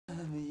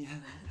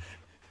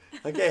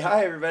Okay,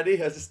 hi everybody.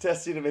 I was just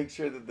testing to make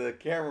sure that the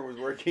camera was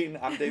working.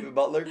 I'm David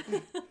Butler.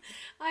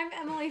 I'm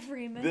Emily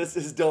Freeman. This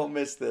is Don't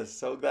Miss This.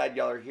 So glad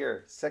y'all are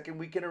here. Second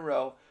week in a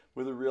row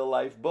with a real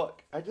life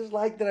book. I just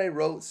like that I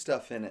wrote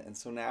stuff in it, and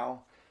so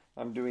now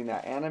I'm doing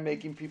that. And I'm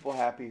making people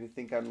happy who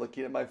think I'm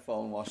looking at my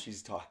phone while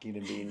she's talking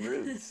and being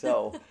rude.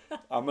 So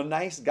I'm a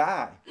nice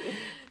guy.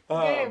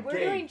 Okay, we're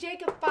doing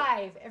Jacob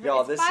 5.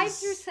 Y'all, it's 5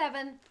 through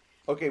 7.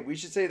 Okay, we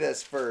should say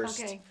this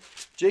first. Okay.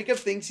 Jacob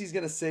thinks he's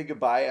going to say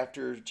goodbye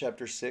after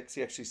chapter 6.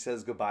 He actually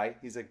says goodbye.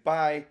 He's like,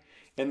 bye.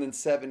 And then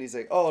 7, he's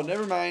like, oh,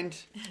 never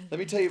mind. Let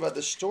me tell you about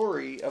the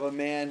story of a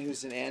man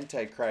who's an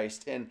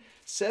antichrist. And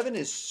 7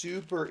 is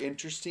super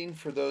interesting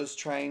for those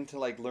trying to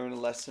learn a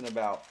lesson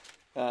about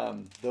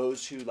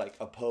those who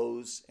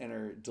oppose and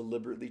are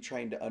deliberately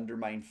trying to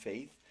undermine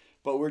faith.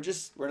 But we're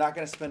not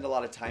going to spend a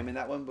lot of time in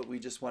that one, but we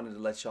just wanted to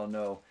let y'all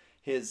know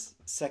his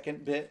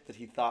second bit that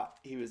he thought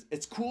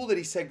it's cool that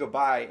he said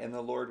goodbye and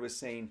the Lord was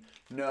saying,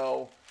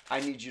 no, I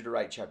need you to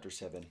write chapter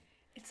 7.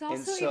 It's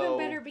also even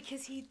better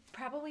because he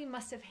probably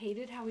must have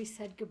hated how he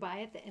said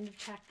goodbye at the end of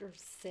chapter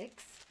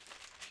 6.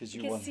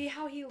 Because see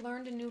how he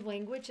learned a new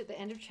language at the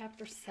end of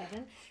chapter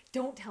 7?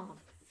 Don't tell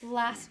him.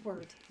 Last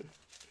word.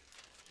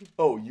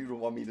 Oh, you don't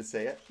want me to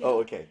say it? Yeah. Oh,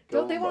 okay.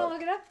 Don't they want to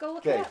look it up? Go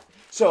look it up.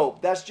 So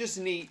that's just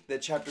neat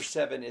that chapter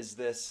 7 is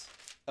this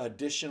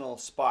additional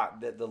spot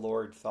that the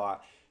Lord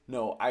thought,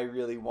 no, I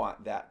really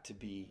want that to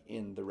be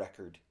in the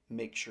record.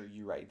 Make sure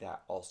you write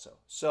that also.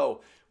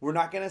 So we're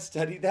not going to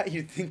study that.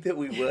 You'd think that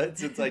we would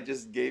since I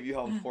just gave you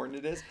how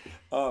important it is.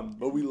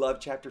 But we love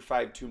chapter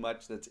 5 too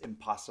much. That's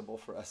impossible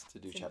for us to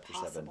do chapter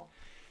 7.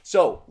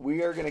 So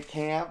we are going to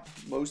camp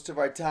most of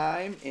our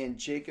time in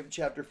Jacob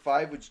chapter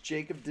 5, which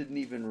Jacob didn't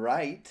even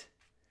write.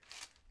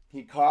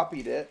 He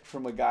copied it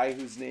from a guy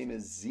whose name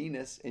is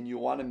Zenos, and you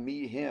want to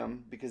meet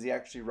him because he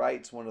actually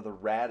writes one of the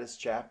raddest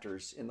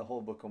chapters in the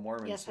whole Book of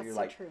Mormon. Yes, so you're that's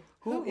like, so true.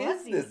 Who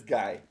is this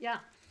guy? Yeah.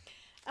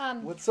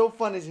 What's so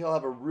fun is he'll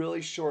have a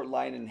really short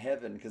line in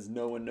heaven because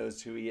no one knows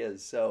who he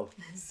is. So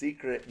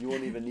secret, you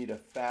won't even need a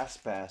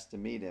fast pass to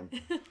meet him.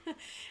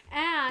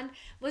 And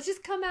let's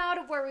just come out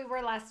of where we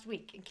were last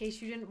week in case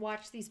you didn't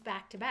watch these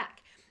back to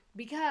back.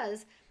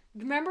 Because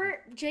remember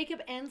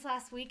Jacob ends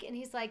last week and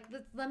he's like,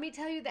 let me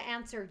tell you the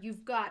answer.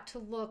 You've got to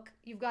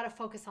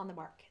focus on the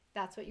mark.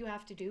 That's what you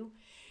have to do.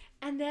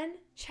 And then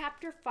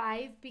chapter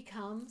 5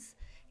 becomes,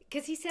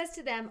 because he says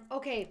to them,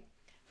 okay,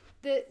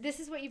 this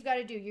is what you've got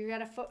to do.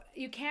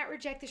 You can't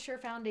reject the sure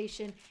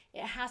foundation.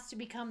 It has to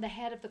become the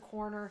head of the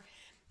corner.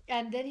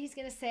 And then he's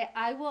going to say,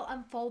 I will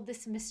unfold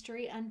this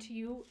mystery unto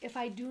you if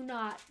I do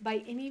not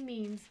by any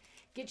means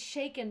get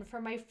shaken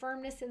from my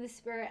firmness in the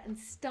spirit and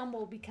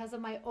stumble because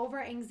of my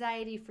over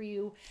anxiety for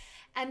you.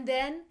 And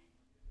then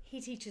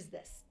he teaches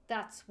this.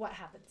 That's what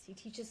happens. He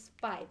teaches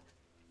 5.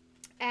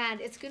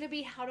 And it's going to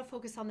be how to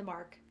focus on the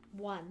mark,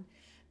 1.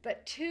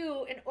 But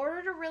 2, in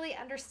order to really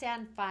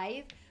understand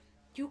 5,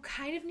 you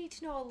kind of need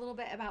to know a little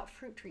bit about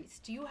fruit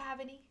trees. Do you have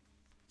any?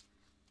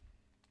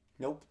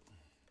 Nope.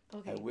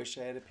 Okay. I wish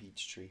I had a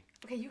peach tree.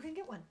 Okay, you can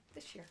get one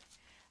this year.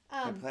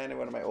 I planted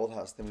one at my old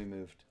house, then we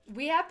moved.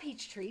 We have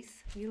peach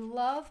trees. We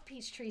love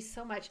peach trees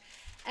so much.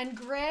 And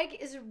Greg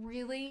is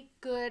really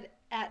good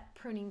at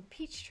pruning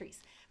peach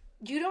trees.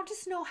 You don't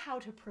just know how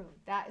to prune.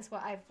 That is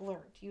what I've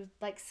learned.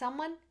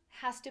 Someone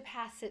has to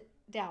pass it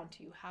down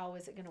to you. How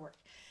is it going to work?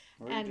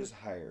 Or you just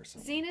hire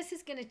someone. Zenos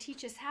is going to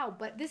teach us how.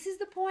 But this is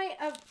the point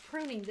of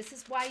pruning. This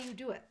is why you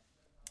do it.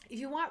 If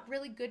you want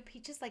really good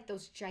peaches, like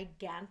those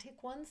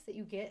gigantic ones that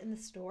you get in the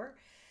store,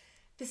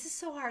 this is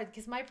so hard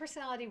because my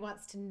personality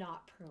wants to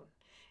not prune.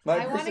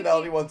 My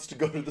personality wants to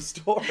go to the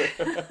store.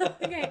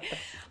 Okay.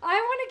 I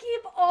want to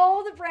keep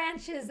all the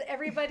branches,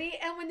 everybody.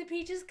 And when the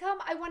peaches come,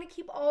 I want to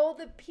keep all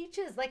the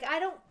peaches. I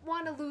don't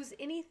want to lose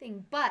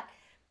anything. But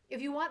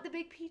if you want the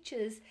big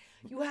peaches,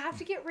 you have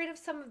to get rid of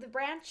some of the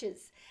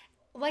branches.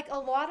 A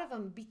lot of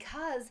them,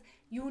 because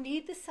you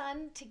need the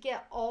sun to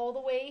get all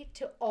the way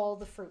to all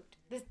the fruit.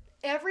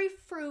 Every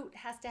fruit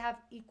has to have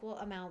equal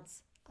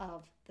amounts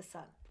of the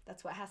sun.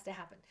 That's what has to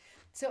happen.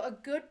 So a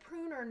good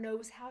pruner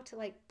knows how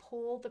to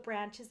pull the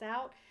branches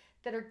out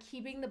that are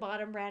keeping the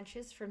bottom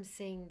branches from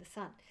seeing the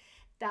sun.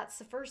 That's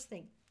the first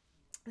thing.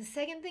 The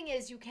second thing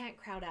is you can't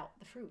crowd out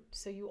the fruit.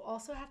 So you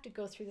also have to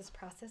go through this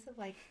process of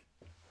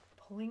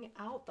pulling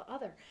out the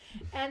other.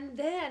 And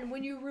then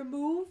when you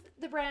remove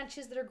the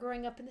branches that are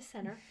growing up in the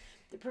center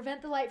that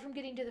prevent the light from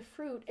getting to the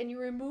fruit, and you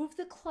remove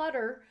the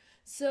clutter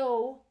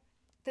so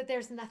that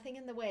there's nothing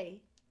in the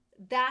way,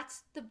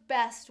 that's the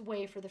best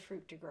way for the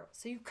fruit to grow.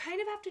 So you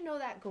kind of have to know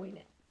that going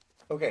in.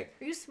 Okay.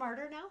 Are you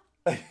smarter now?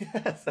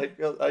 Yes, I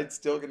feel I'm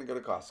still going to go to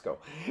Costco.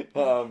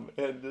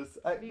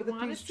 If you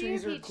want to see a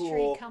peach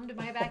tree, come to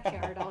my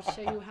backyard. I'll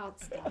show you how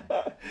it's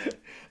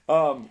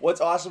done.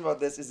 What's awesome about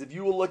this is if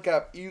you will look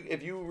up,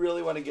 if you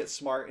really want to get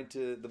smart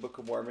into the Book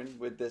of Mormon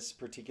with this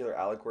particular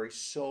allegory,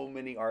 so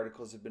many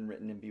articles have been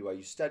written in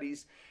BYU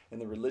Studies, in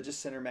the Religious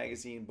Center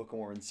magazine, Book of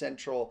Mormon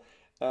Central,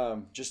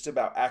 just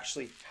about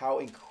actually how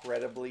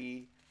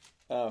incredibly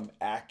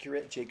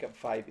accurate Jacob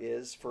 5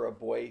 is for a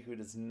boy who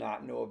does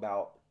not know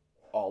about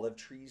olive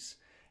trees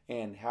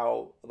and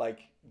how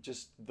like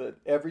just the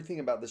everything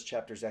about this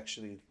chapter is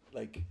actually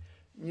like,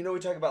 we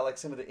talk about like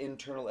some of the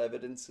internal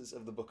evidences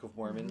of the Book of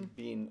Mormon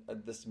being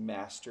this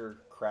master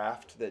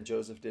craft that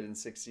Joseph did in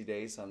 60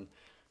 days on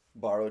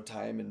borrowed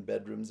time and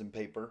bedrooms and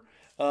paper.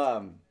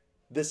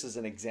 This is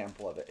an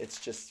example of it. It's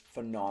just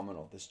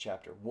phenomenal, this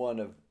chapter.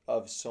 One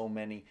of so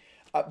many.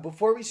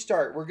 Before we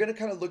start, we're going to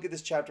kind of look at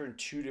this chapter in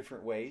two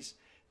different ways.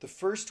 The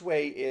first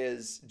way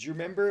is, do you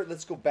remember,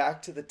 let's go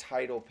back to the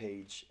title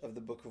page of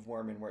the Book of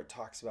Mormon where it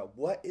talks about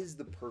what is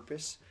the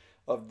purpose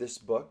of this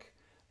book.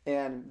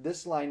 And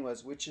this line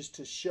was, which is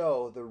to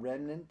show the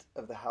remnant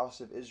of the house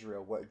of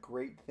Israel what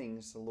great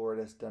things the Lord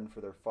has done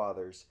for their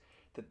fathers,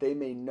 that they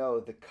may know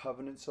the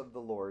covenants of the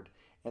Lord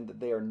and that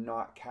they are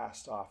not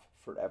cast off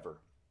forever.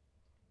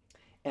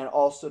 And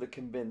also to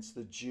convince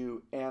the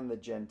Jew and the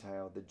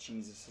Gentile that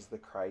Jesus is the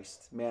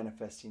Christ,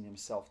 manifesting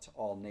himself to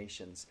all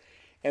nations.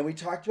 And we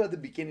talked about at the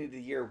beginning of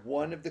the year,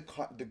 one of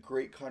the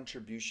great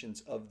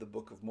contributions of the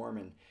Book of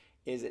Mormon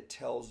is it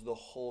tells the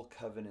whole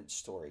covenant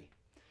story.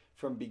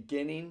 From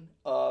beginning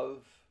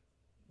of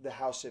the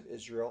house of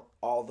Israel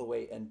all the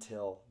way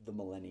until the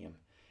millennium.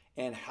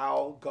 And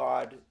how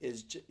God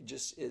is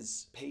just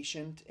is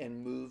patient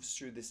and moves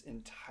through this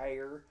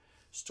entire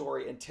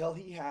story until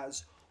he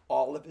has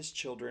all of his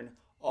children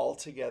all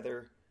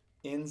together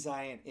in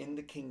Zion, in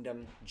the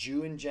kingdom,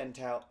 Jew and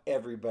Gentile,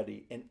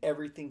 everybody, and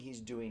everything he's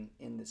doing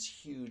in this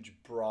huge,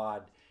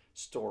 broad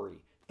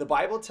story. The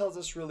Bible tells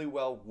us really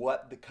well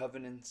what the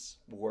covenants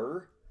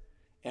were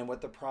and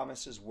what the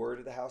promises were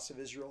to the house of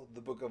Israel.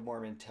 The Book of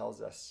Mormon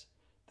tells us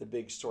the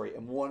big story.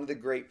 And one of the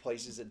great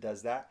places it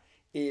does that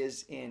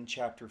is in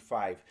chapter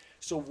 5.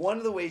 So one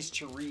of the ways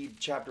to read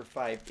chapter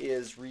 5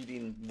 is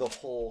reading the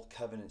whole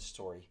covenant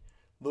story.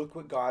 Look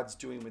what God's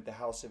doing with the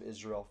house of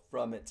Israel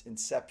from its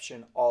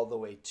inception all the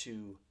way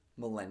to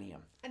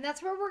millennium. And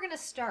that's where we're going to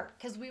start,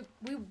 because we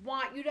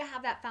want you to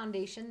have that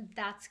foundation.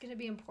 That's going to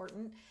be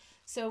important.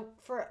 So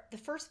for the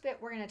first bit,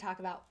 we're going to talk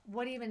about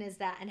what even is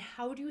that and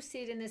how do you see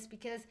it in this,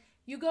 because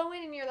you go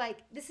in and you're like,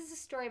 this is a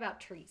story about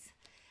trees.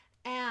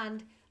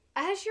 And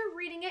as you're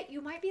reading it,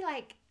 you might be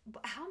like,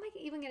 how am I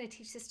even going to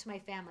teach this to my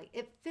family?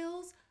 It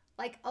feels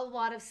like a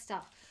lot of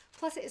stuff.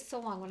 Plus, it is so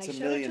long. When I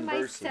showed it to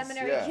my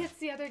seminary kids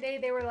the other day,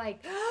 they were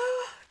like,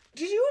 oh,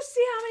 did you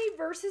see how many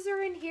verses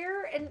are in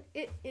here? And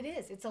it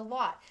is. It's a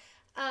lot.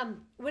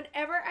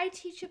 Whenever I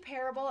teach a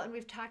parable, and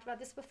we've talked about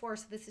this before,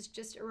 so this is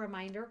just a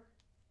reminder,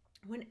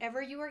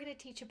 whenever you are going to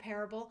teach a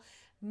parable,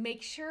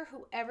 make sure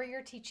whoever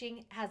you're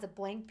teaching has a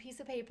blank piece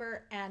of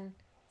paper and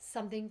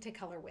something to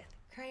color with.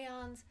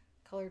 Crayons,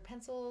 colored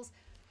pencils.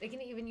 They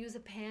can even use a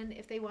pen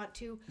if they want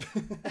to.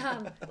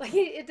 Like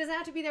it doesn't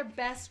have to be their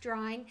best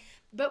drawing.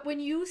 But when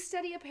you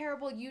study a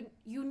parable, you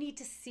need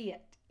to see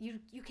it.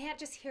 You can't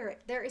just hear it.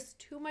 There is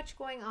too much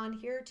going on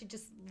here to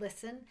just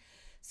listen.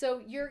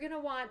 So you're going to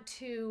want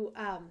to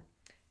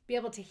be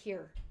able to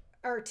hear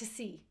or to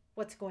see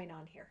what's going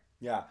on here.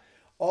 Yeah.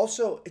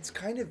 Also, it's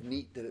kind of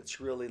neat that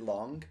it's really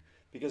long,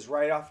 because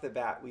right off the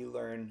bat, we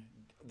learn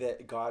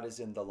that God is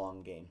in the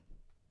long game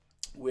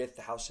with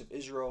the house of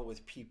Israel,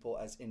 with people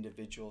as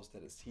individuals.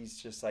 He's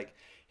just like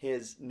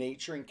his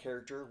nature and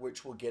character,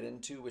 which we'll get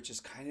into, which is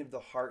kind of the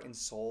heart and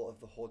soul of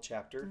the whole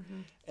chapter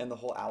and the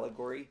whole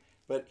allegory.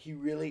 But he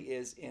really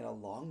is in a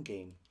long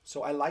game.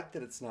 So I like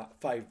that it's not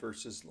 5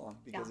 verses long,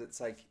 because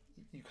it's like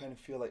you kind of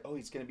feel like, oh,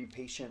 he's going to be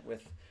patient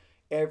with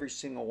every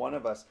single one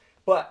of us.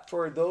 But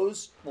for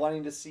those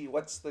wanting to see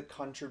what's the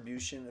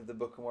contribution of the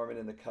Book of Mormon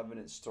in the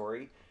covenant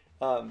story,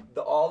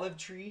 the olive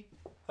tree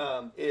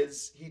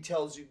is, he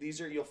tells you,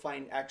 these are, you'll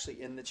find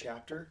actually in the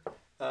chapter.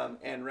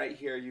 And right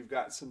here, you've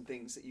got some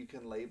things that you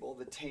can label.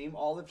 The tame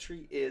olive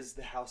tree is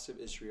the house of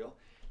Israel.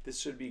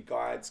 This would be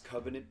God's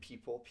covenant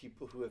people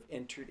who have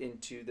entered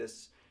into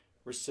this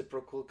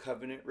reciprocal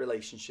covenant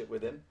relationship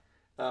with him.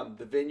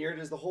 The vineyard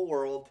is the whole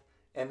world.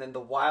 And then the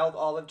wild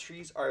olive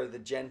trees are the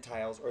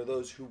Gentiles, or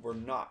those who were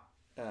not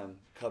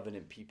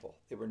covenant people.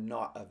 They were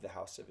not of the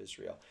house of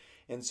Israel.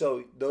 And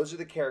so those are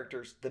the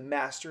characters. The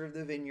master of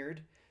the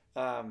vineyard,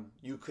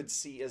 you could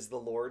see as the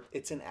Lord.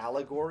 It's an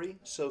allegory.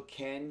 So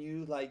can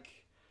you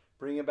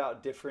bring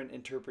about different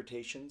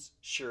interpretations?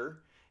 Sure.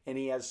 And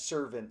he has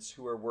servants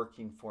who are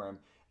working for him.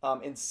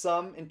 In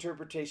some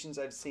interpretations,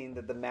 I've seen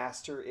that the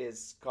master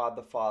is God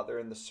the Father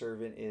and the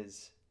servant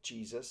is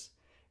Jesus.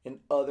 In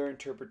other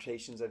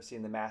interpretations, I've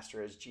seen the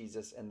master as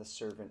Jesus and the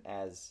servant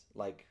as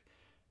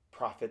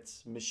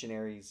prophets,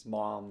 missionaries,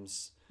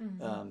 moms,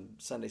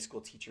 Sunday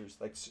school teachers,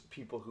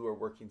 people who are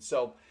working.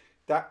 So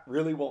that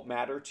really won't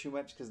matter too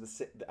much, because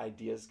the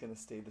idea is going to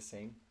stay the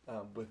same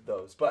with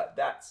those. But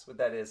that's what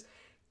that is.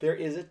 There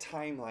is a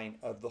timeline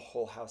of the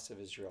whole house of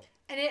Israel.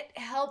 And it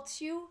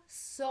helps you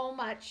so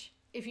much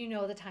if you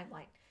know the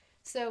timeline.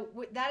 So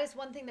that is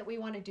one thing that we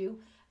want to do.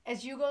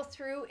 As you go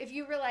through, if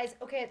you realize,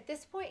 okay, at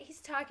this point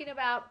he's talking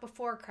about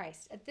before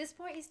Christ. At this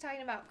point he's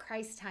talking about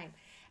Christ's time.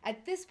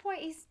 At this point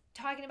he's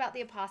talking about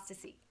the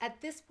apostasy.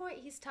 At this point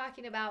he's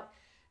talking about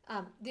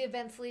the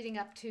events leading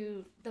up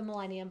to the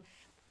millennium.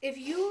 if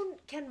you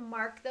can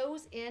mark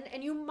those in,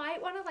 and you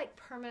might want to like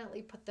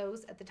permanently put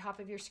those at the top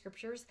of your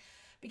scriptures,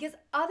 because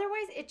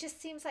otherwise it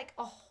just seems like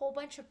a whole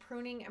bunch of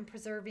pruning and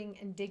preserving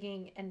and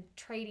digging and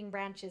trading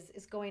branches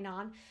is going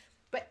on.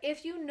 But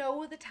if you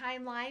know the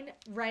timeline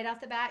right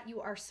off the bat, you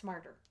are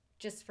smarter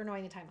just for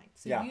knowing the timeline.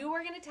 So you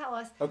are going to tell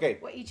us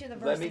what each of the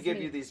verses let me give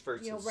mean. you these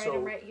verses. You'll write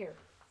them right here.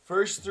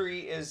 Verse 3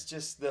 is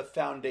just the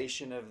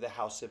foundation of the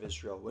house of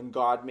Israel. When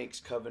God makes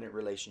covenant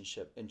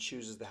relationship and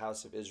chooses the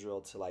house of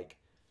Israel to like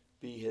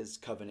be his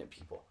covenant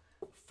people.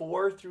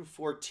 4 through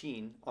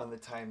 14 on the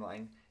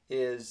timeline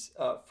is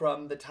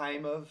from the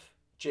time of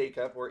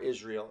Jacob, or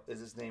Israel is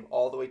his name,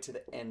 all the way to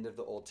the end of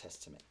the Old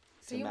Testament,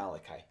 to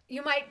Malachi.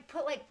 You might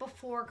put like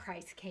before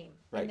Christ came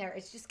in there.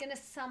 It's just going to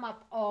sum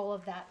up all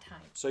of that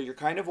time. So you're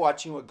kind of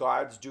watching what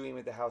God's doing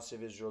with the house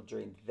of Israel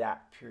during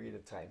that period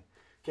of time.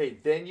 Okay,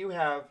 then you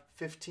have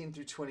 15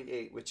 through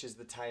 28, which is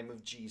the time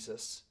of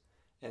Jesus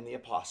and the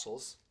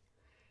apostles.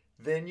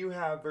 Then you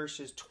have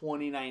verses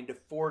 29 to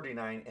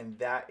 49, and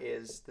that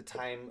is the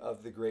time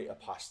of the great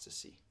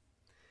apostasy.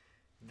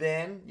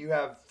 Then you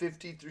have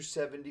 50 through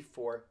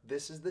 74.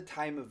 This is the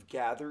time of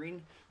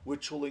gathering,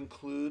 which will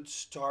include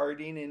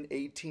starting in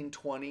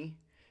 1820,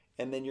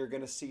 and then you're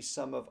going to see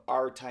some of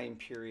our time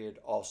period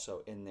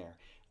also in there.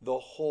 The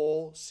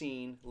whole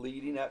scene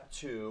leading up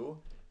to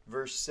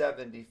verse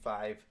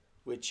 75,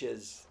 which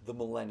is the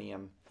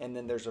millennium. And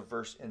then there's a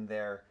verse in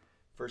there,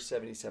 verse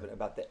 77,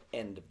 about the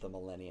end of the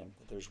millennium.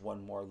 There's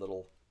one more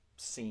little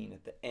scene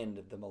at the end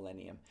of the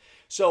millennium.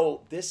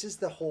 So this is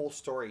the whole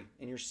story,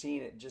 and you're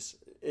seeing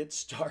it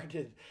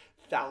started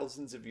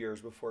thousands of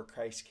years before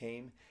Christ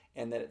came,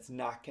 and that it's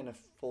not going to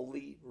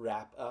fully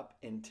wrap up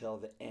until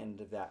the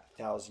end of that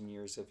 1,000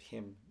 years of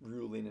him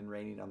ruling and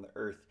reigning on the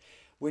earth.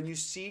 When you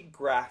see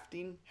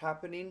grafting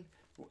happening,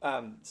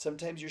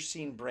 sometimes you're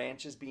seeing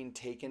branches being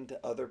taken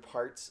to other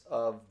parts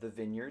of the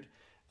vineyard.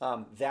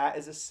 That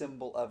is a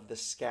symbol of the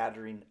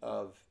scattering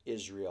of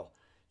Israel.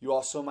 You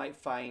also might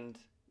find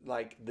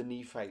like the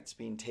Nephites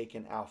being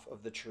taken off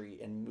of the tree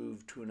and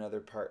moved to another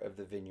part of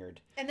the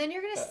vineyard. And then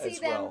you're going to see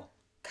them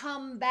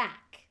come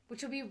back,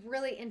 which will be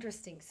really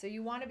interesting. So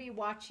you want to be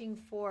watching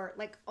for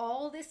like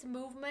all this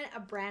movement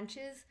of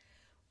branches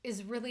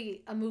is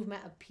really a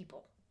movement of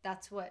people.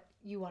 That's what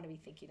you want to be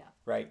thinking of.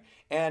 Right.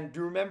 And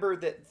remember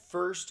that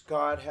first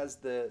God has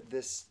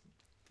this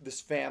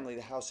family,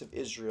 the house of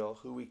Israel,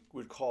 who we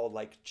would call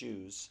like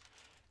Jews,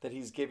 that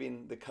he's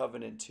giving the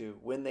covenant to.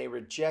 When they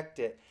reject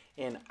it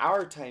in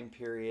our time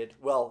period,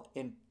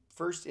 in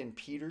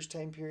Peter's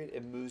time period,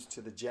 it moves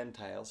to the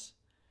Gentiles,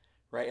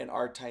 right? In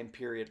our time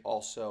period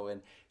also.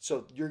 And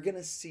so you're going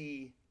to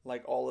see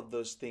like all of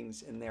those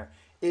things in there.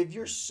 If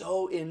you're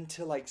so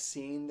into like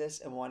seeing this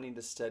and wanting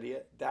to study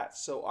it,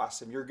 that's so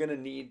awesome. You're going to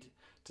need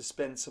to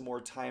spend some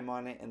more time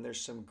on it, and there's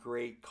some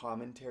great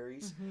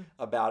commentaries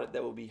about it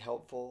that will be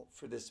helpful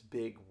for this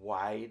big,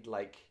 wide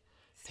like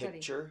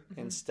picture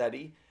and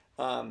study.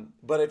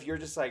 But if you're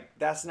just like,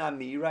 that's not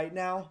me right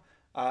now,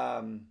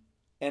 and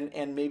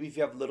maybe if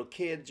you have little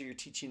kids or you're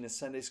teaching a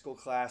Sunday school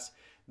class,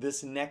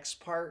 this next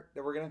part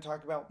that we're going to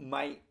talk about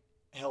might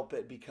help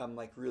it become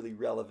like really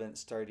relevant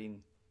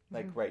starting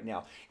like right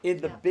now. In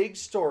the big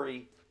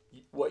story,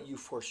 what you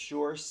for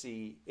sure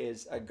see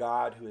is a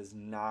God who is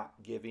not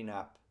giving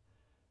up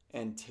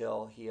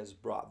until he has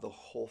brought the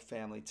whole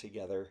family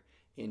together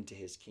into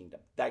his kingdom.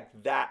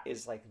 That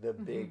is like the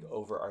big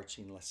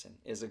overarching lesson,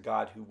 is a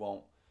God who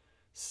won't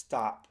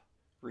stop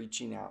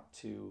reaching out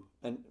to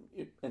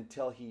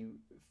until he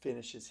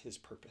finishes his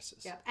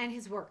purposes. Yeah, and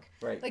his work.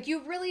 Right. Like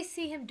you really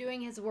see him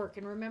doing his work.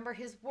 And remember,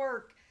 his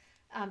work,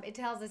 it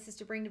tells us, is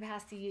to bring to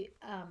pass the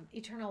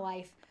eternal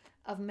life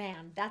of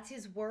man. That's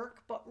his work.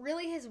 But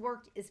really his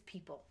work is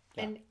people.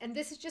 Yeah. And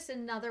this is just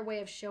another way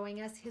of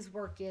showing us his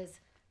work is,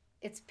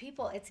 it's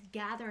people, it's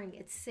gathering,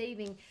 it's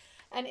saving.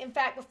 And in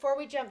fact, before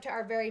we jump to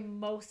our very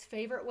most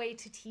favorite way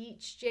to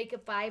teach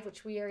Jacob 5,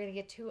 which we are going to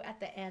get to at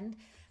the end,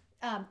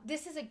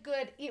 this is a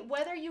good,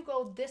 whether you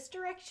go this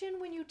direction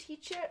when you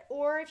teach it,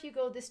 or if you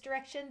go this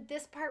direction,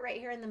 this part right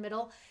here in the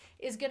middle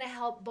is going to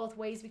help both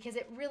ways, because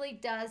it really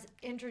does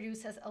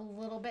introduce us a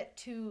little bit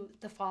to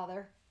the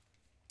Father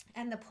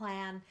and the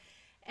plan,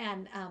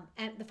 and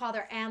the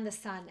Father and the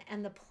Son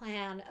and the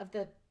plan of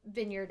the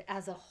vineyard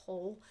as a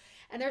whole.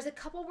 And there's a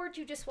couple words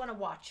you just want to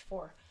watch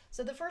for.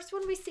 So the first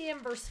one we see in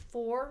verse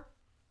 4,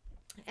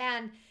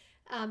 and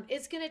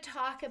it's going to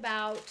talk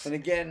about... And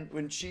again,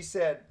 when she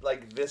said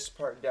like this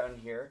part down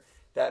here,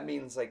 that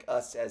means like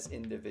us as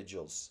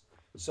individuals.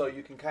 So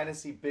you can kind of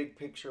see big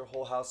picture,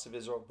 whole house of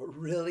Israel. But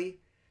really,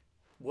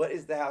 what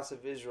is the house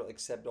of Israel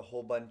except a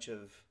whole bunch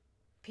of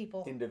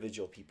people,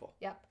 individual people?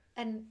 Yep.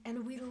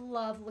 And we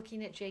love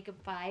looking at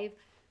Jacob 5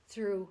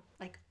 through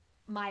like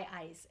my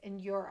eyes and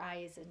your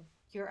eyes and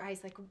your eyes.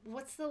 Like,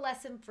 what's the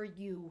lesson for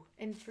you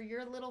and for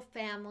your little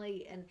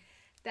family and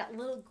that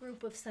little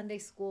group of Sunday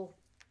school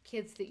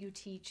kids that you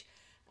teach?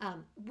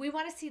 We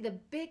want to see the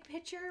big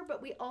picture,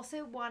 but we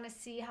also want to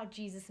see how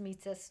Jesus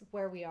meets us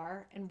where we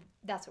are, and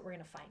that's what we're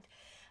going to find.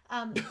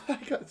 I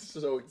got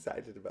so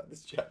excited about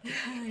this chapter.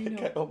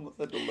 know. I almost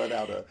had to let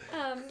out a...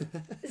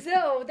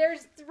 So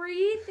there's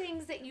 3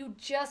 things that you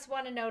just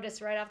want to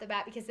notice right off the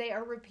bat because they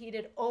are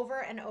repeated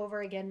over and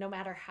over again, no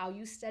matter how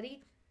you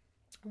study.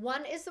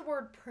 One is the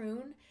word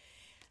prune.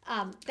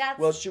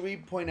 Well, should we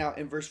point out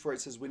in verse 4,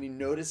 it says, when he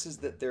notices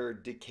that they're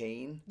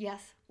decaying.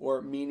 Yes.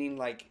 Or meaning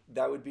like,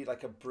 that would be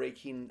like a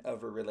breaking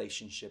of a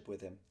relationship with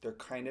him. They're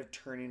kind of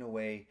turning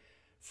away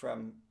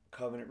from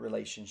covenant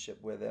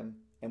relationship with him.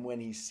 And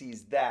when he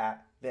sees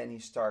that, then he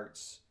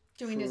starts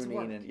doing his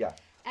work.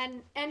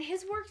 And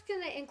his work's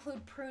going to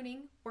include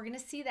pruning. We're going to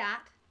see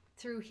that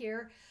through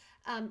here.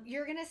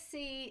 You're going to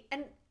see,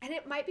 and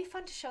it might be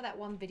fun to show that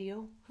one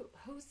video.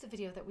 Who's the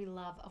video that we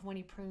love of when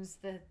he prunes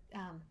the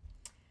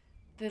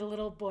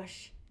little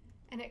bush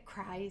and it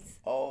cries?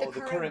 Oh, the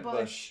currant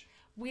bush.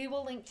 We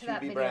will link to that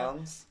video.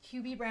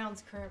 Hubie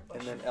Brown's currant bush.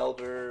 And then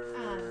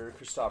Elder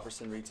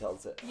Christopherson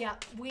retells it. Yeah,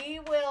 we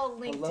will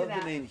link to that. I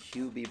love the name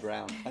Hubie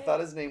Brown. I thought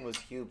his name was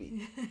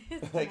Hubie.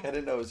 I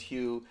didn't know it was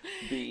Hugh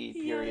B.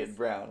 period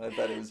Brown. I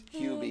thought it was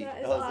Hubie.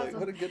 I was awesome. Like,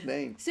 what a good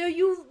name. So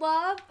you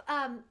love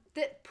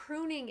that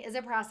pruning is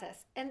a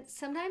process. And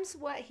sometimes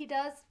what he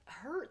does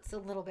hurts a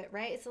little bit,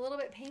 right? It's a little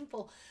bit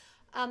painful.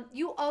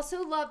 You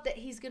also love that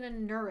he's going to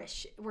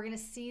nourish. We're going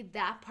to see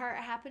that part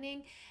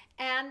happening.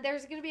 And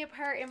there's going to be a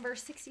part in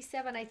verse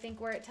 67, I think,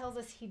 where it tells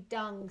us he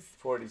dungs.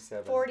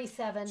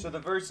 47. So the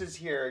verses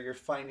here, you're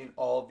finding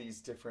all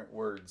these different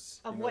words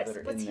of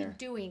what's he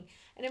doing.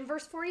 And in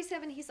verse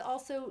 47,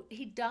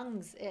 he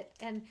dungs it,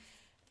 and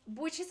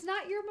which is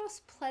not your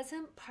most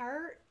pleasant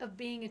part of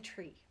being a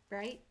tree,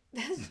 right?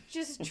 That's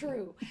just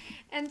true.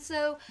 And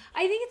so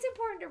I think it's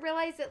important to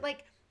realize that,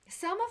 like,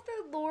 some of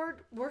the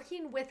Lord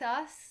working with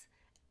us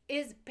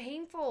is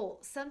painful.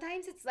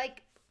 Sometimes it's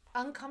like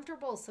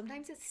uncomfortable.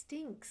 Sometimes it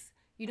stinks.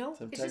 You know,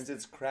 sometimes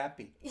it's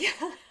crappy. Yeah,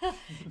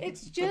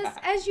 it's just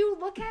as you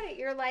look at it,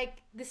 you're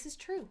like, this is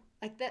true.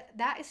 Like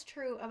that is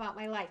true about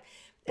my life.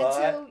 And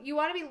so you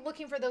want to be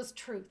looking for those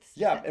truths.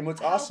 Yeah, and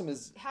what's awesome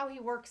is how he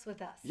works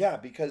with us. Yeah,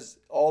 because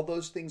all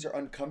those things are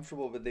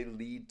uncomfortable, but they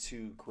lead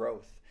to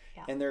growth.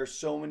 Yeah. And there are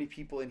so many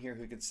people in here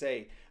who could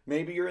say,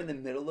 maybe you're in the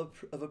middle of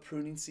a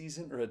pruning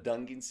season or a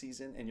dunging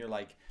season, and you're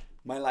like,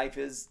 my life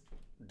is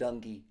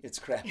dungy. It's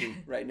crappy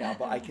right now,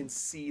 but I can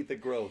see the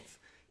growth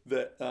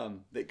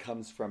that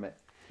comes from it.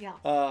 Yeah.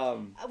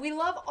 We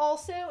love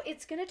also, you're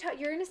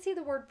going to see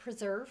the word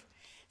preserve.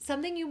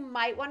 Something you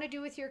might want to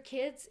do with your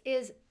kids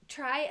is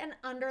try and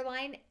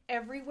underline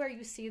everywhere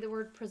you see the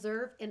word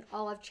preserve in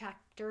all of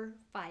chapter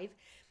 5.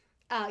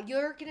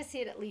 You're going to see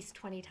it at least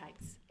 20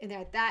 times in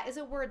there. That is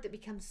a word that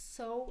becomes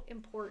so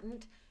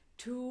important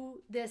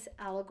to this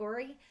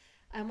allegory.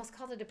 I almost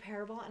called it a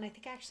parable, and I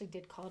think I actually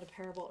did call it a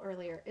parable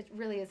earlier. It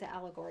really is an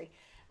allegory.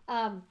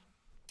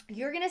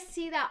 You're going to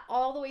see that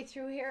all the way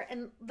through here.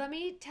 And let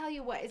me tell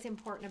you what is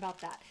important about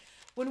that.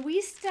 When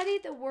we study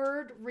the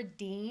word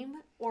redeem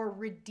or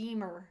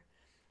redeemer,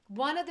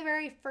 one of the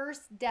very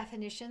first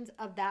definitions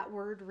of that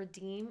word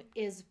redeem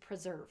is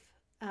preserve.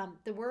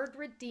 The word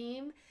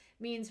redeem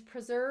means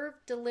preserve,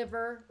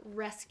 deliver,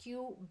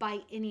 rescue by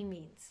any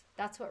means.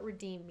 That's what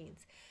redeem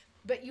means.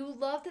 But you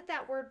love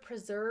that word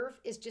preserve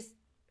is just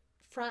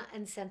front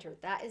and center.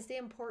 That is the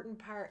important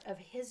part of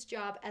his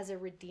job as a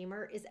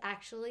redeemer, is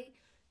actually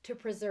to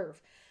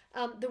preserve.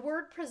 The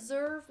word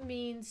preserve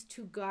means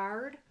to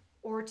guard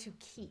or to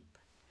keep.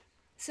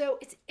 So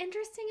it's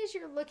interesting as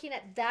you're looking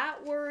at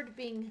that word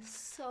being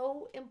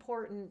so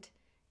important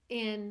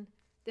in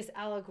this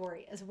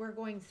allegory as we're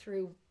going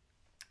through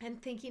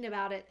and thinking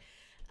about it.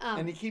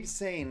 And he keeps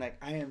saying, like,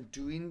 I am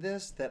doing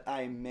this that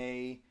I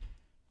may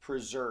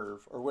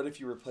preserve. Or what if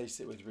you replace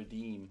it with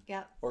redeem?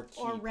 Yeah. Or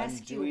keep. Or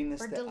rescue. I'm doing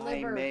this or that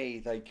deliver. I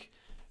may. Like,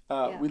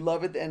 we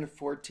love at the end of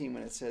 14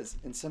 when it says,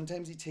 and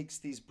sometimes he takes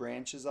these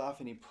branches off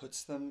and he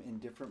puts them in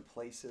different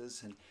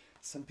places. And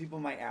some people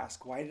might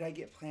ask, why did I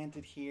get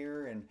planted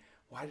here? And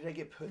why did I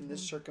get put in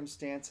this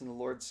circumstance? And the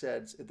Lord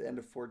says at the end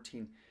of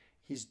 14,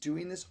 he's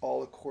doing this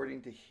all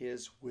according to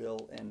his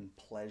will and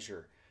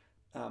pleasure.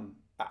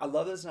 I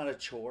love that it's not a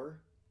chore.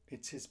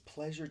 It's his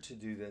pleasure to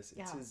do this.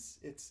 It's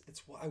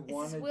it's what I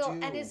want to do.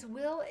 And his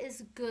will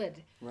is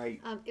good.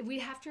 Right. We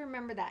have to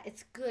remember that.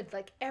 It's good.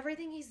 Like,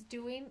 everything he's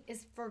doing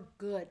is for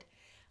good.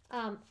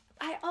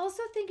 I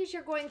also think as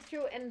you're going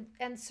through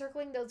and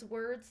circling those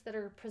words that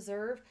are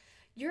preserved,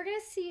 you're going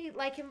to see,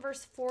 like in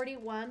verse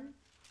 41,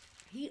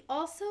 he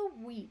also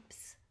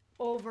weeps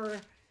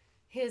over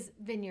his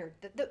vineyard.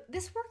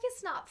 This work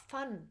is not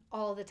fun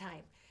all the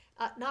time.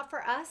 Not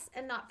for us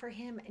and not for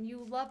him. And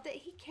you love that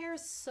he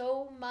cares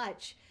so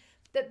much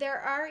that there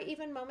are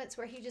even moments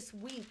where he just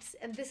weeps.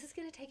 And this is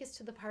going to take us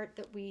to the part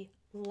that we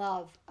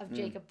love of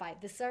Jacob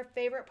 5. This is our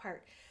favorite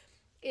part.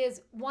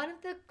 Is one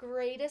of the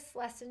greatest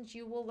lessons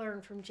you will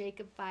learn from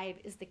Jacob 5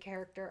 is the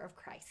character of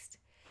Christ.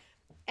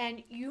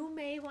 And you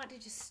may want to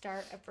just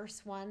start at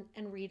verse 1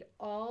 and read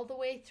all the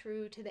way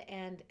through to the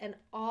end. And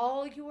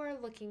all you are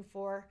looking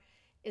for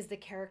is the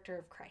character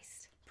of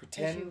Christ.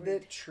 Pretend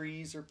that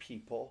trees are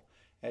people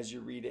as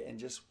you read it and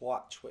just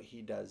watch what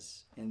he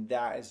does. And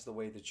that is the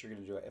way that you're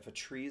going to do it. If a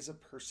tree is a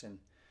person,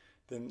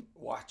 then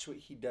watch what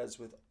he does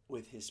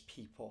with his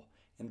people.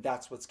 And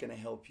that's what's going to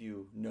help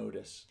you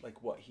notice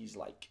like what he's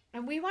like.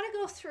 And we want to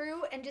go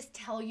through and just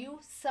tell you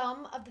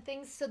some of the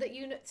things so that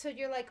so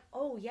you're like,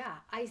 oh yeah,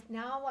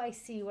 I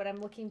see what I'm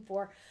looking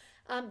for.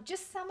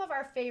 Just some of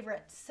our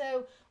favorites.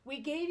 So we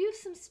gave you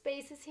some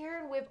spaces here,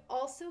 and we've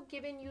also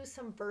given you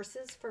some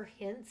verses for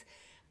hints.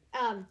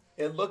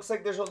 It looks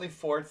like there's only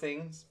 4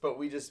 things, but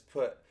we just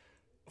put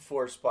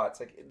 4 spots.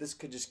 Like this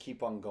could just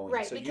keep on going.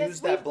 Right, so because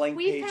use that blank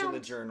we page in found the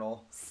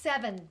journal.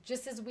 7,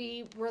 just as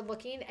we were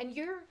looking, and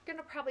you're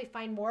gonna probably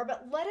find more.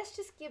 But let us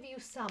just give you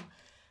some.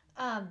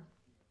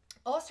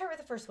 I'll start with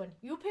the first one.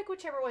 You pick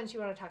whichever ones you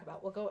want to talk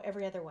about. We'll go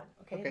every other one.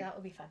 Okay. That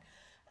will be fun.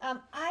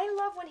 I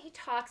love when he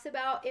talks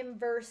about in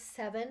verse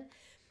 7.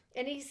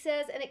 And he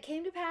says, and it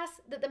came to pass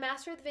that the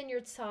master of the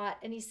vineyard saw it,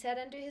 and he said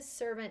unto his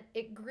servant,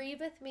 it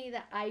grieveth me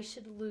that I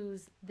should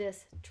lose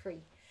this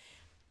tree.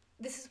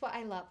 This is what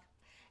I love.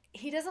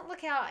 He doesn't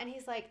look out and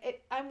he's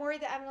like, I'm worried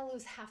that I'm going to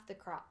lose half the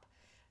crop.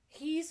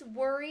 He's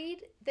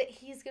worried that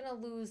he's going to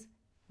lose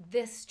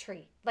this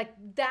tree. Like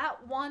that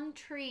one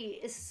tree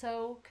is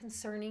so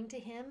concerning to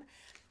him.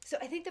 So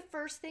I think the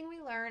first thing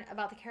we learn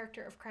about the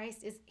character of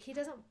Christ is he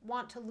doesn't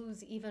want to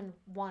lose even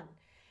one.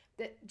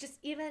 That just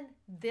even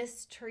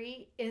this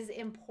tree is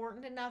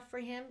important enough for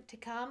him to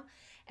come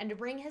and to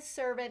bring his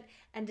servant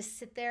and to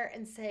sit there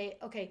and say,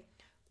 okay,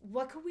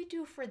 what could we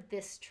do for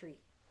this tree?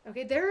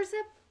 Okay, there's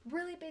a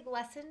really big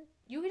lesson.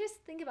 You could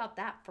just think about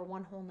that for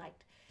one whole night.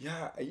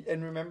 Yeah,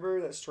 and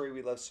remember that story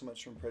we love so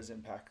much from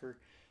President Packer,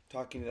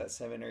 talking to that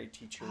seminary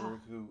teacher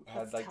who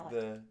had like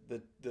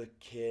the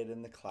kid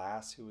in the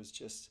class who was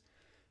just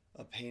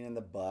a pain in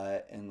the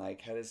butt and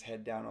like had his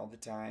head down all the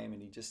time,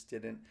 and he just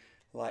didn't.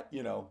 Like,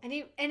 you know. And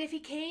if he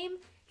came,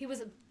 he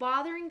was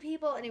bothering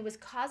people and he was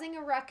causing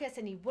a ruckus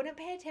and he wouldn't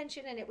pay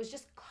attention, and it was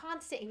just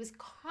constant. He was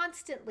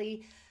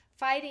constantly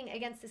fighting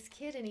against this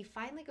kid, and he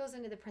finally goes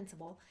into the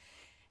principal.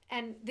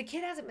 And the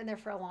kid hasn't been there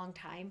for a long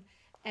time,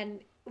 and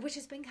which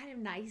has been kind of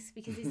nice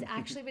because he's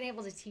actually been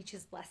able to teach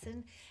his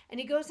lesson. And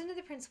he goes into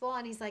the principal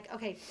and he's like,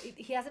 okay,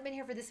 he hasn't been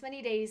here for this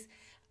many days.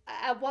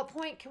 At what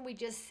point can we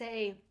just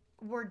say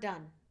we're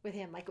done with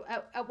him? Like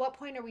at what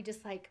point are we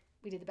just like,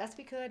 we did the best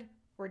we could,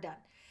 we're done?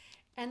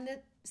 And the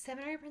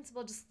seminary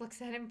principal just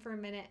looks at him for a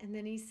minute, and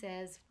then he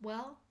says,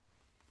 well,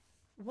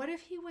 what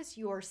if he was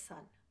your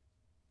son?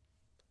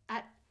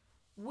 At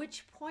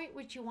which point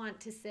would you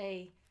want to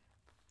say,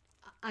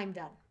 I'm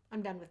done.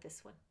 I'm done with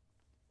this one?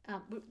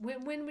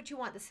 When would you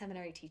want the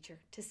seminary teacher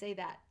to say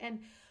that? And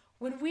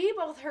when we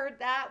both heard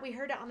that, we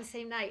heard it on the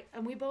same night,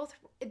 and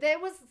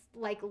that was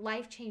like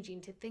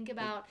life-changing to think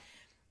about.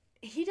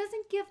 He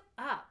doesn't give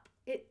up.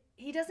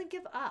 He doesn't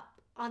give up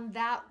on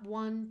that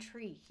one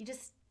tree. He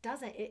just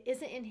doesn't. It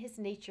isn't in his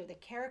nature. The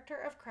character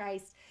of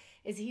Christ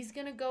is he's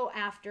going to go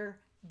after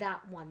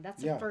that one.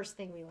 That's the first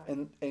thing we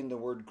learn. And the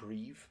word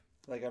grieve.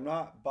 Like, I'm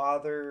not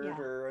bothered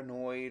or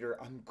annoyed,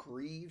 or I'm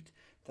grieved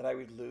that I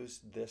would lose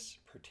this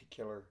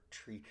particular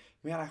tree.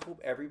 Man, I hope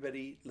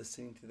everybody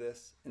listening to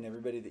this and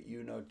everybody that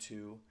you know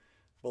too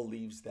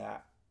believes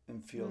that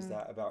and feels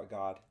that about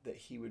God, that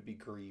he would be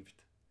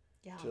grieved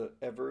to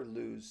ever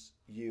lose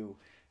you.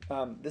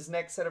 This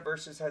next set of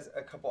verses has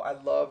a couple. I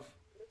love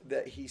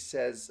that he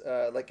says,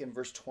 like in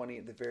verse 20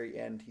 at the very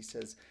end, he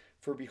says,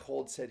 for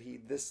behold, said he,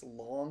 this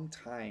long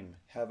time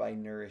have I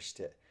nourished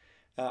it.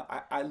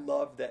 I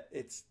love that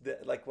it's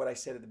like what I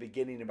said at the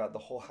beginning about the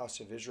whole house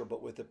of Israel,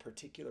 but with a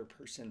particular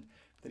person,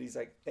 that he's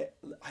like,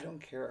 I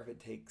don't care if it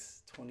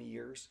takes 20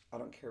 years. I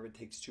don't care if it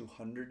takes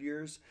 200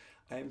 years.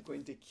 I am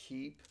going to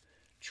keep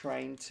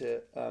trying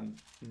to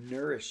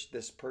nourish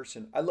this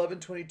person. I love in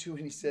 22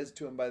 when he says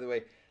to him, by the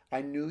way,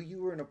 I knew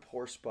you were in a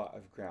poor spot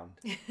of ground,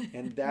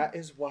 and that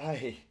is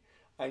why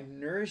I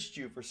nourished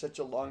you for such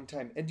a long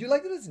time. And do you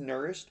like that it's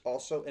nourished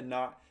also and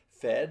not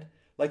fed?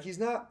 Like he's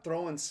not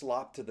throwing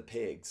slop to the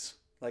pigs.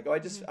 Like, oh,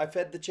 I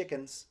fed the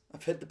chickens. I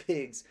fed the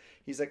pigs.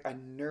 He's like, I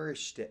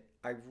nourished it.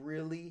 I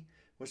really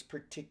was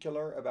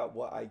particular about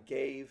what I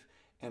gave,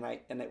 and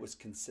it was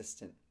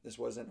consistent. This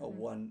wasn't a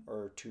 1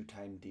 or 2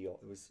 time deal.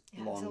 It was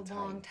long time. It's a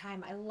long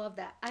time. I love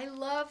that. I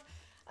love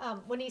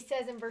when he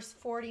says in verse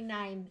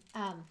 49,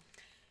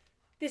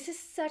 this is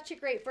such a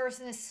great verse,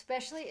 and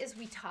especially as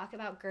we talk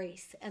about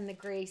grace and the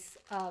grace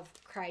of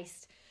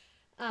Christ.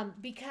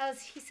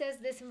 Because he says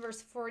this in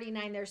verse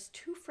 49, there's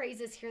 2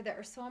 phrases here that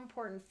are so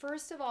important.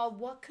 First of all,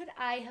 what could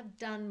I have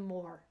done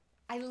more?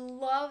 I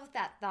love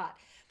that thought,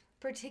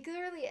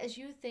 particularly as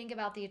you think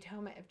about the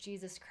atonement of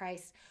Jesus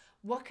Christ.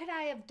 What could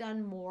I have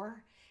done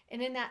more?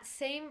 And in that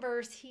same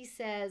verse, he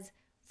says,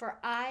 for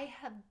I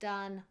have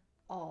done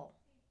all.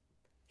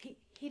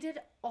 He did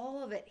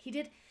all of it. He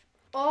did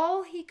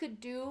all he could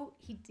do.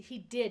 He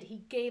did.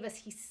 He gave us.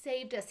 He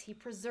saved us. He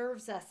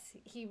preserves us.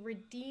 He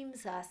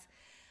redeems us.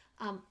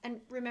 And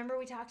remember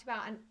we talked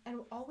about, and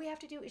all we have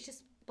to do is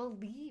just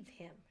believe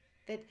him,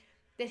 that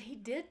he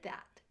did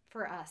that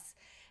for us.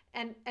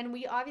 And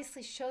we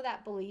obviously show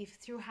that belief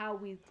through how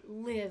we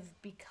live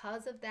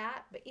because of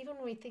that. But even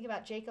when we think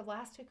about Jacob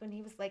last week, when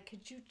he was like,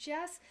 could you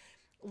just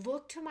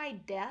look to my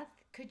death?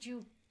 Could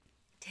you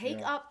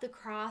take up the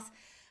cross?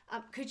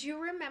 Could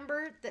you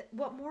remember that?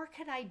 What more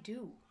could I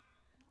do?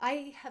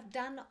 I have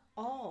done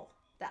all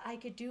that I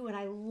could do, and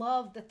I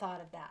love the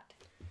thought of that.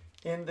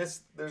 In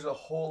this, there's a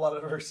whole lot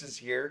of verses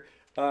here.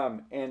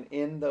 And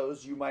in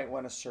those, you might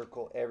want to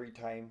circle every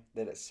time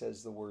that it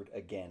says the word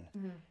again.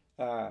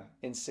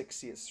 In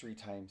 60, it's 3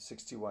 times,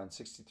 61,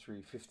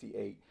 63,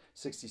 58,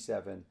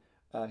 67.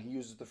 He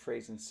uses the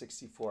phrase in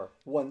 64,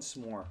 once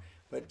more.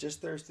 But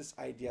just there's this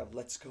idea of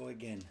let's go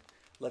again.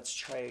 Let's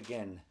try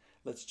again.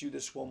 Let's do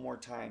this one more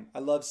time. I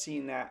love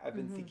seeing that. I've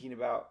been thinking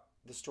about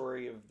the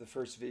story of the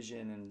first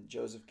vision and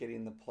Joseph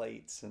getting the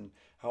plates and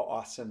how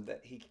awesome that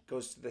he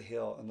goes to the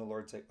hill and the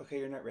Lord's like, okay,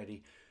 you're not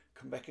ready.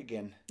 Come back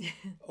again.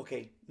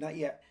 Okay, not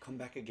yet. Come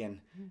back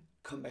again.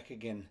 Come back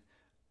again.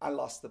 I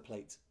lost the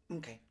plates.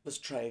 Okay, let's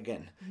try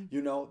again.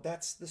 You know,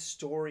 that's the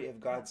story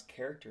of God's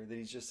character, that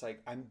he's just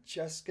like, I'm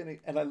just going to,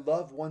 and I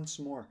love once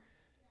more.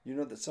 You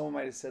know, that someone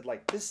might have said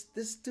like,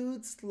 this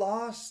dude's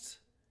lost.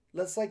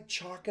 Let's like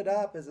chalk it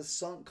up as a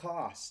sunk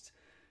cost.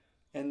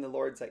 And the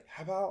Lord's like,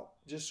 how about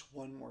just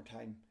one more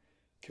time?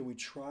 Can we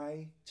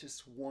try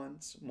just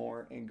once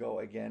more and go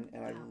again?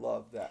 And I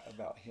love that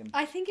about him.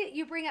 I think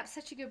you bring up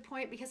such a good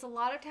point, because a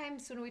lot of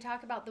times when we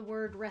talk about the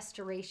word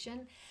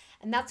restoration,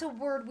 and that's a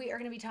word we are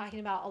going to be talking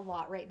about a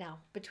lot right now.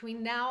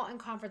 Between now and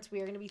conference, we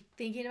are going to be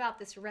thinking about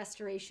this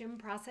restoration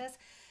process.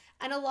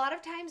 And a lot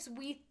of times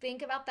we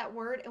think about that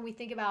word and we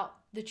think about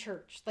the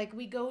church. Like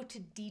we go to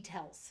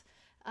details.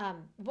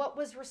 What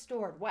was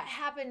restored? What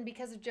happened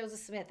because of Joseph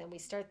Smith? And we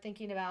start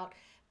thinking about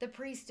the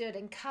priesthood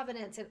and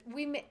covenants. And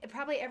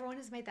probably everyone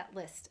has made that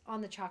list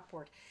on the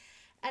chalkboard.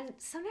 And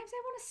sometimes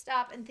I want to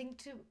stop and think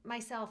to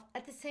myself,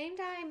 at the same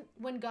time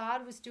when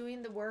God was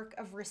doing the work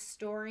of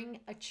restoring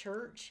a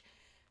church,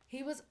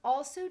 he was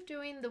also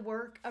doing the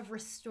work of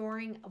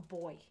restoring a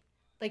boy.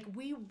 Like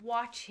we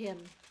watch him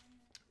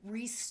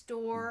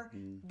restore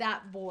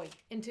that boy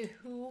into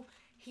who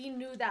he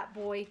knew that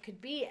boy could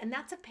be. And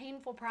that's a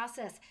painful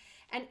process.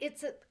 And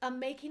it's a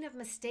making of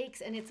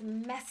mistakes, and it's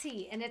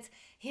messy. And it's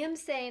him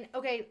saying,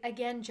 okay,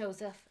 again,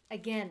 Joseph,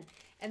 again,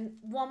 and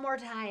one more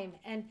time.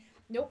 And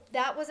nope,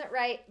 that wasn't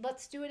right.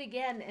 Let's do it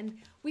again. And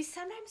we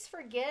sometimes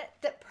forget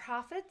that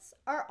prophets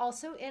are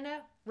also in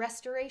a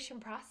restoration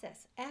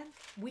process. And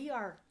we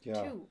are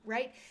too,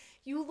 right?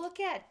 You look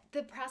at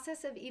the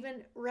process of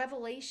even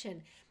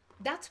revelation.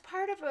 That's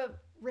part of a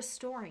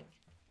restoring,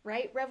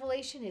 right?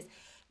 Revelation is,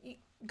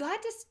 God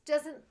just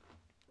doesn't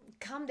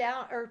come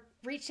down or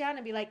reach down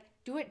and be like,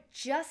 do it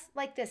just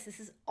like this.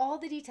 This is all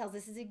the details.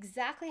 This is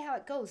exactly how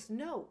it goes.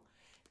 No.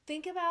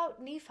 Think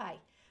about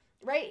Nephi,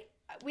 right?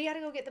 We got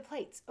to go get the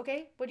plates.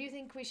 Okay, what do you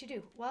think we should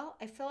do? Well,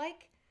 I feel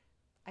like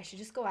I should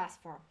just go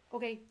ask for him.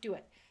 Okay, do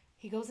it.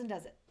 He goes and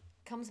does it.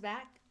 Comes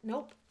back.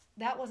 Nope,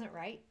 that wasn't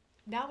right.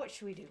 Now what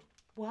should we do?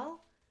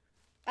 Well,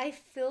 I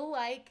feel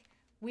like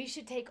we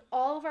should take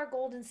all of our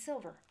gold and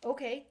silver.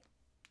 Okay,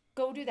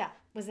 go do that.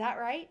 Was that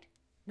right?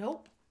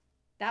 Nope,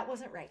 that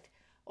wasn't right.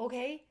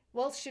 Okay,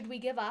 well, should we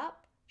give up?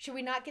 Should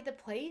we not get the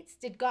plates?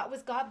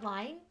 Was God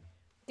lying?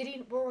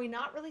 Were we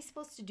not really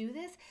supposed to do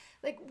this?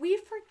 Like, we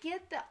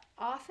forget that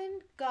often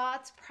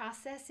God's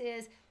process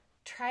is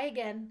try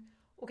again.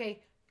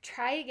 Okay,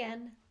 try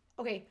again.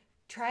 Okay,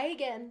 try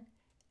again.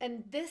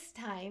 And this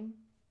time,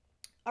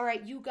 all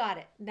right, you got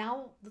it.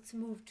 Now let's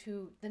move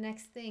to the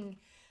next thing.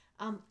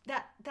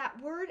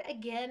 That word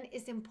again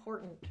is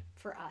important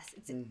for us.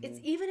 It's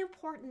even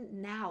important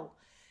now,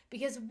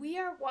 because we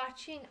are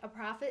watching a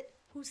prophet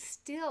who's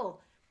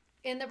still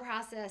in the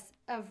process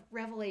of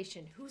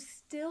revelation, who's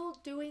still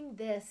doing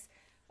this,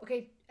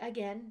 okay,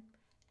 again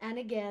and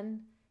again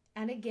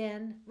and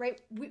again,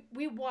 right?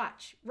 We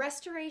watch.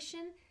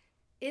 Restoration,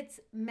 it's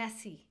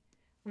messy.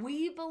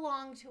 We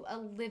belong to a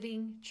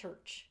living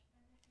church,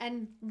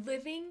 and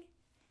living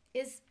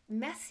is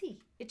messy.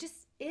 It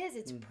just is.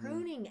 It's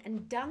pruning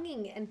and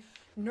dunging and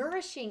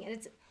nourishing, and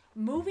it's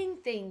moving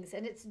things,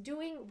 and it's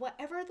doing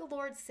whatever the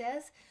Lord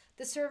says.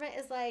 The servant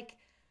is like,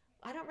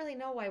 I don't really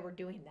know why we're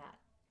doing that,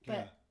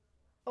 but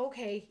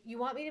okay, you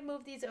want me to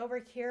move these over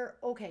here?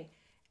 Okay.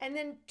 And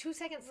then 2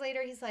 seconds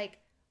later, he's like,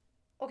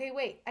 okay,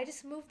 wait, I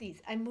just moved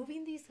these. I'm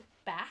moving these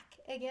back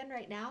again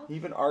right now. He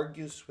even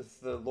argues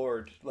with the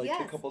Lord like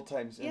a couple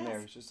times in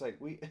there. It's just like,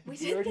 we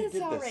did this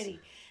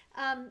already.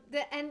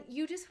 And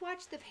you just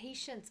watch the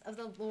patience of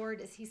the Lord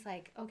as he's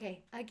like,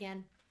 okay,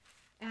 again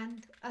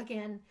and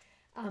again.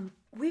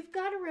 We've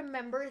got to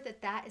remember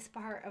that is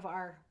part of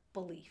our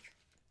belief.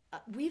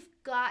 We've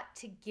got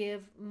to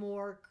give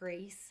more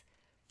grace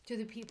to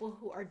the people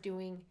who are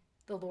doing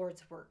the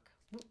Lord's work.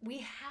 We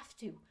have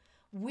to.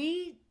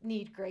 We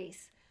need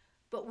grace,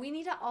 but we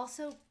need to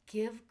also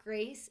give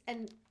grace,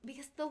 and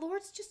because the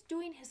Lord's just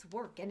doing his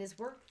work, and his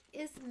work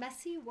is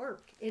messy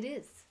work. It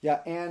is. Yeah,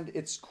 and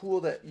it's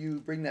cool that you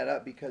bring that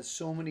up, because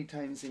so many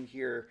times in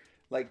here,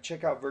 Like,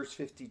 check out verse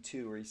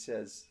 52 where he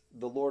says,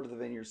 the Lord of the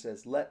vineyard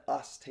says, let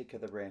us take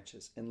of the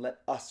branches and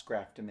let us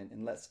graft them in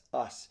and let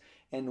us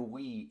and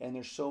we. And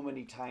there's so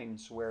many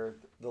times where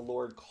the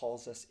Lord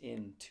calls us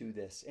into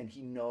this, and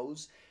he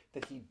knows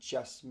that he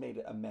just made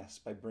it a mess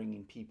by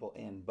bringing people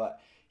in. But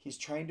he's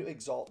trying to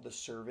exalt the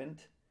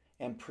servant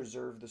and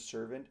preserve the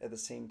servant. At the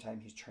same time,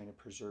 he's trying to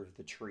preserve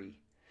the tree.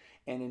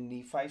 And in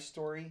Nephi's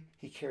story,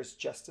 he cares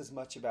just as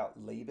much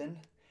about Laban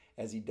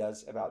as he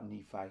does about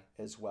Nephi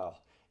as well.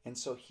 And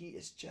so he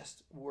is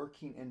just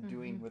working and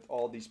doing with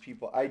all these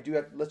people. I do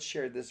have, let's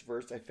share this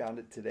verse. I found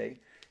it today.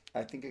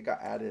 I think it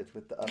got added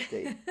with the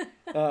update.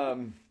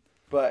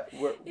 But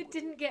it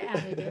didn't get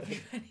added,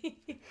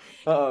 everybody.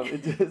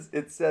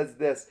 It says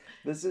this.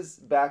 This is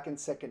back in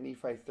 2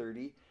 Nephi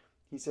 30.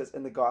 He says,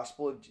 in the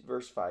gospel of,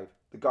 verse 5,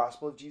 the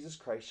gospel of Jesus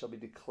Christ shall be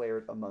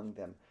declared among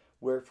them.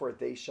 Wherefore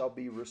they shall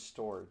be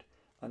restored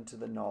unto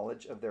the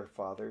knowledge of their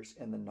fathers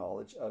and the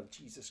knowledge of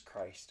Jesus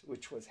Christ,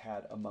 which was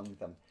had among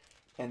them.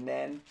 And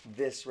then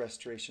this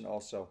restoration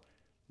also.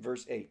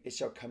 Verse 8, it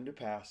shall come to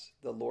pass,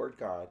 the Lord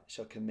God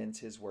shall commence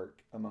his work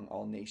among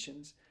all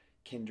nations,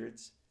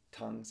 kindreds,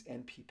 tongues,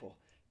 and people,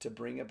 to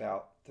bring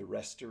about the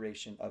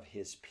restoration of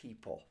his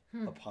people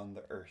upon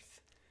the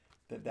earth.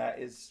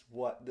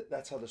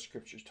 That's how the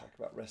scriptures talk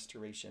about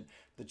restoration.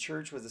 The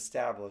church was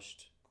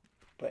established,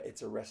 but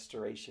it's a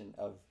restoration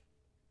of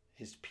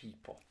his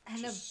people.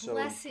 And of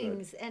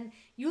blessings. And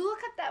you look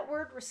at that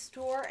word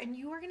restore, and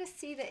you are going to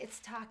see that it's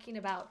talking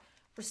about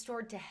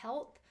restored to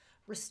health,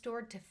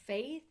 restored to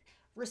faith,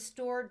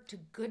 restored to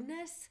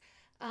goodness.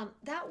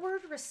 That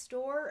word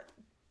restore,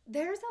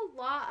 there's a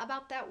lot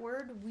about that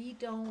word we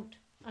don't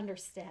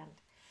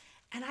understand.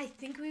 And I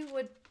think we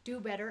would do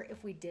better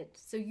if we did.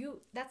 So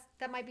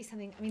that might be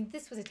something. I mean,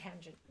 this was a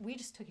tangent. We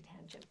just took a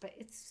tangent, but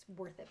it's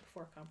worth it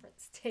before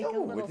conference. Take a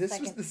little this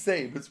second. Was the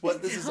same. It's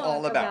what this is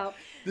all about.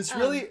 This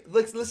really,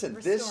 listen,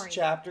 restoring. This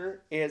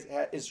chapter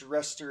is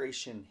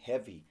restoration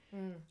heavy.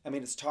 I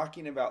mean, it's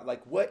talking about,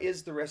 like, what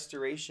is the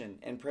restoration?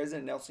 And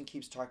President Nelson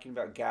keeps talking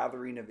about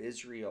gathering of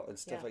Israel and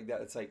stuff like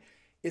that. It's like,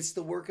 it's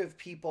the work of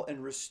people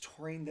and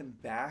restoring them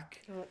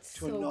back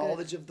to a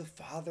knowledge of the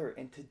Father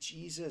and to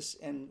Jesus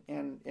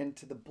and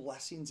to the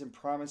blessings and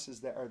promises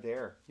that are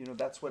there. You know,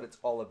 that's what it's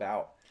all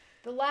about.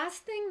 The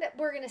last thing that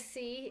we're going to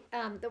see,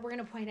 that we're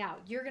going to point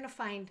out, you're going to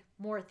find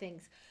more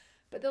things.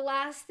 But the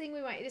last thing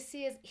we want you to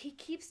see is he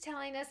keeps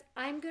telling us,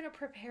 I'm going to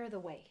prepare the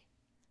way.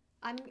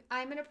 I'm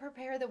going to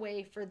prepare the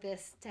way for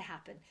this to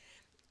happen.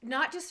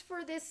 Not just for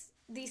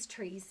these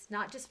trees,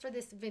 not just for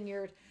this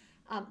vineyard,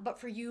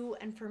 but for you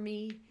and for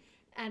me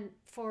and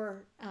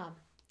for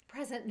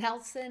President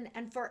Nelson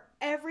and for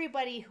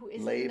everybody who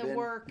is in the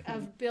work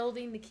of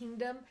building the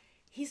kingdom.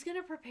 He's going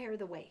to prepare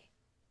the way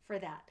for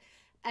that.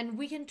 And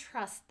we can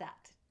trust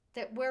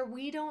that where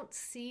we don't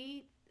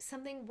see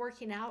something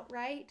working out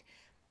right,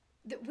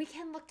 that we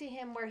can look to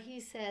him where he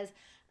says,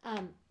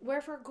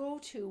 wherefore go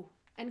to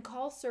and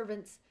call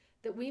servants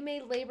that we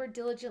may labor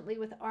diligently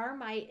with our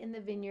might in the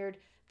vineyard,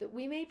 that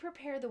we may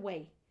prepare the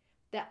way,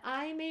 that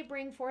I may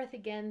bring forth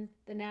again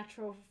the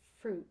natural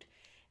fruit.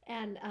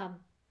 And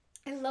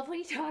I love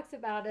when he talks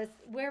about us,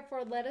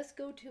 wherefore let us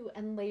go to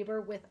and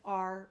labor with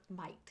our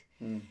might.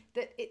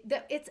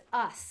 That it's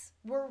us.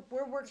 We're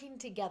working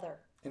together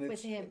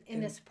with him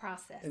in this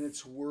process. And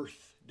it's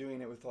worth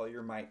doing it with all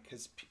your might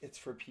because it's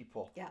for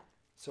people. Yeah.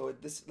 So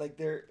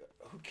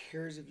who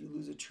cares if you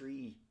lose a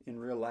tree in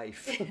real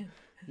life?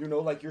 You know,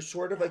 like you're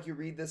sort of like you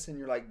read this and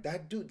you're like,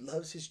 that dude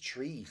loves his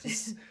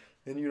trees.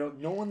 And you know,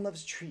 no one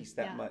loves trees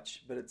that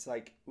much, but it's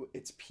like,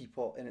 it's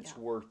people and it's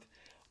worth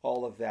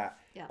all of that.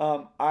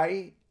 Yeah.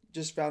 I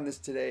just found this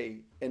today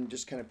and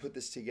just kind of put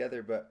this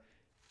together, but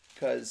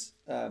because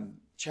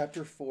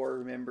chapter 4,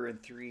 remember,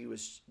 and 3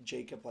 was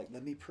Jacob like,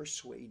 let me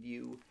persuade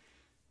you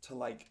to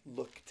like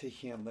look to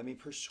him. Let me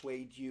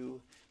persuade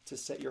you to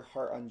set your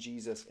heart on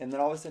Jesus. And then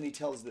all of a sudden he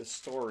tells this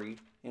story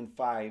in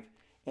 5,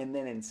 and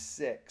then in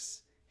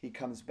 6 he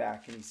comes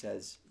back and he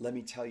says, let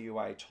me tell you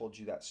why I told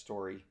you that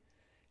story.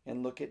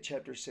 And look at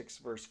chapter 6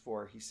 verse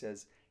 4. He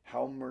says,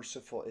 how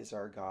merciful is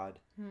our God.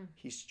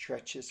 He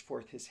stretches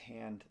forth his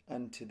hand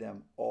unto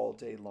them all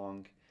day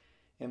long.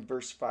 And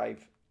verse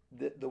 5,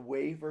 the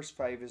way verse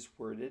 5 is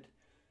worded,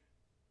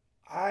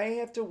 I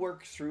have to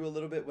work through a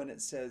little bit when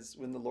it says,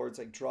 when the Lord's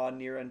like, draw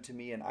near unto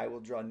me and I will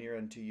draw near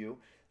unto you.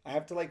 I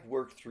have to like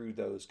work through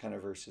those kind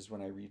of verses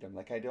when I read them.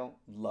 Like, I don't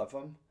love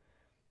them.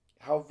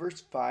 How verse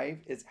 5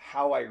 is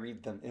how I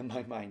read them in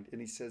my mind.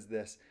 And he says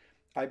this,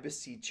 I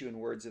beseech you in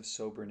words of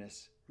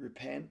soberness,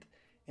 repent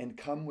and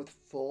come with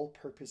full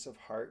purpose of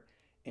heart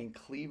and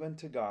cleave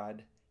unto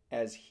God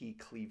as he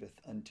cleaveth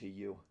unto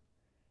you.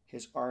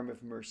 His arm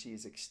of mercy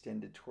is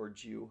extended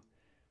towards you.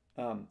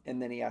 And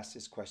then he asks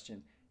this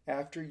question,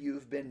 after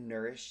you've been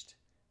nourished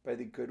by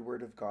the good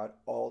word of God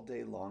all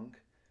day long,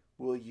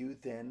 will you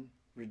then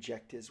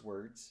reject his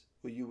words?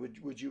 Would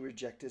you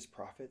reject his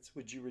prophets?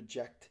 Would you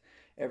reject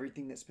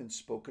everything that's been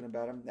spoken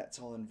about him? That's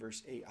all in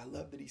verse 8. I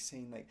love that he's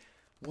saying, like,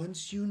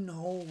 once you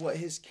know what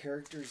his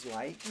character's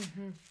like,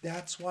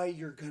 that's why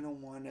you're going to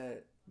want to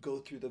go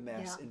through the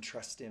mess and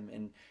trust him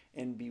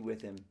and be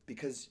with him,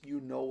 because you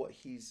know what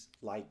he's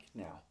like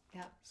now.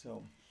 Yeah.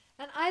 So.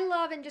 And I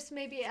love, and just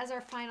maybe as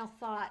our final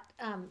thought,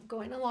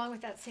 going along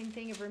with that same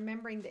thing of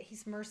remembering that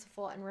he's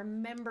merciful and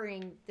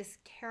remembering this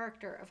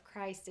character of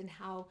Christ and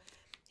how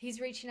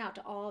he's reaching out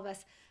to all of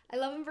us. I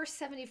love in verse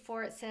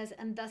 74, it says,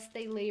 and thus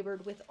they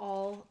labored with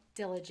all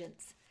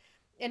diligence.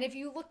 And if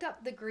you looked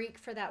up the Greek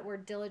for that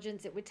word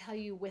diligence, it would tell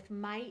you with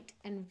might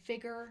and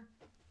vigor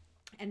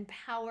and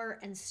power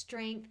and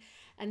strength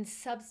and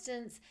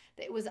substance.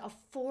 That it was a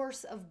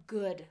force of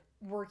good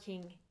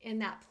working in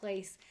that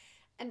place.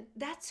 And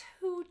that's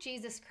who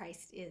Jesus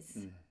Christ is.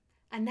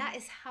 And that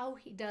is how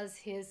he does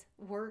his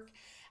work.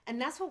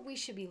 And that's what we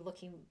should be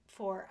looking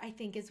for, I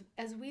think, is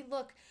as we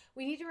look,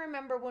 we need to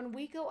remember when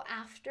we go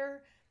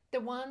after the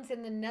ones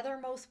in the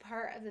nethermost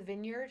part of the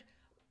vineyard,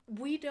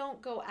 we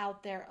don't go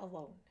out there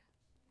alone.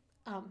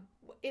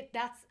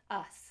 That's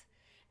us.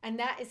 And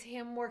that is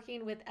him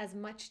working with as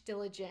much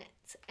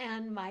diligence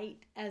and might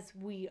as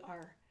we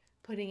are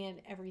putting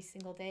in every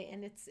single day.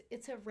 And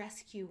it's a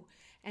rescue,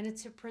 and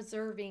it's a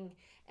preserving,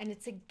 and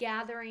it's a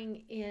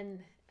gathering in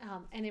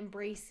and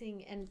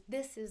embracing. And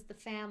this is the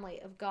family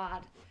of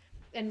God.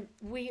 And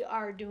we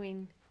are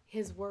doing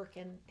his work.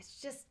 And it's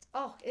just,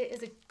 it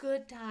is a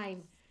good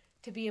time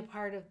to be a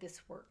part of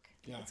this work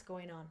that's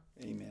going on.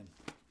 Amen.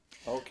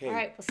 Okay. All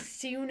right. We'll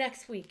see you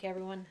next week,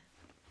 everyone.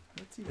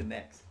 Let's see the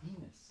next.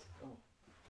 Venus.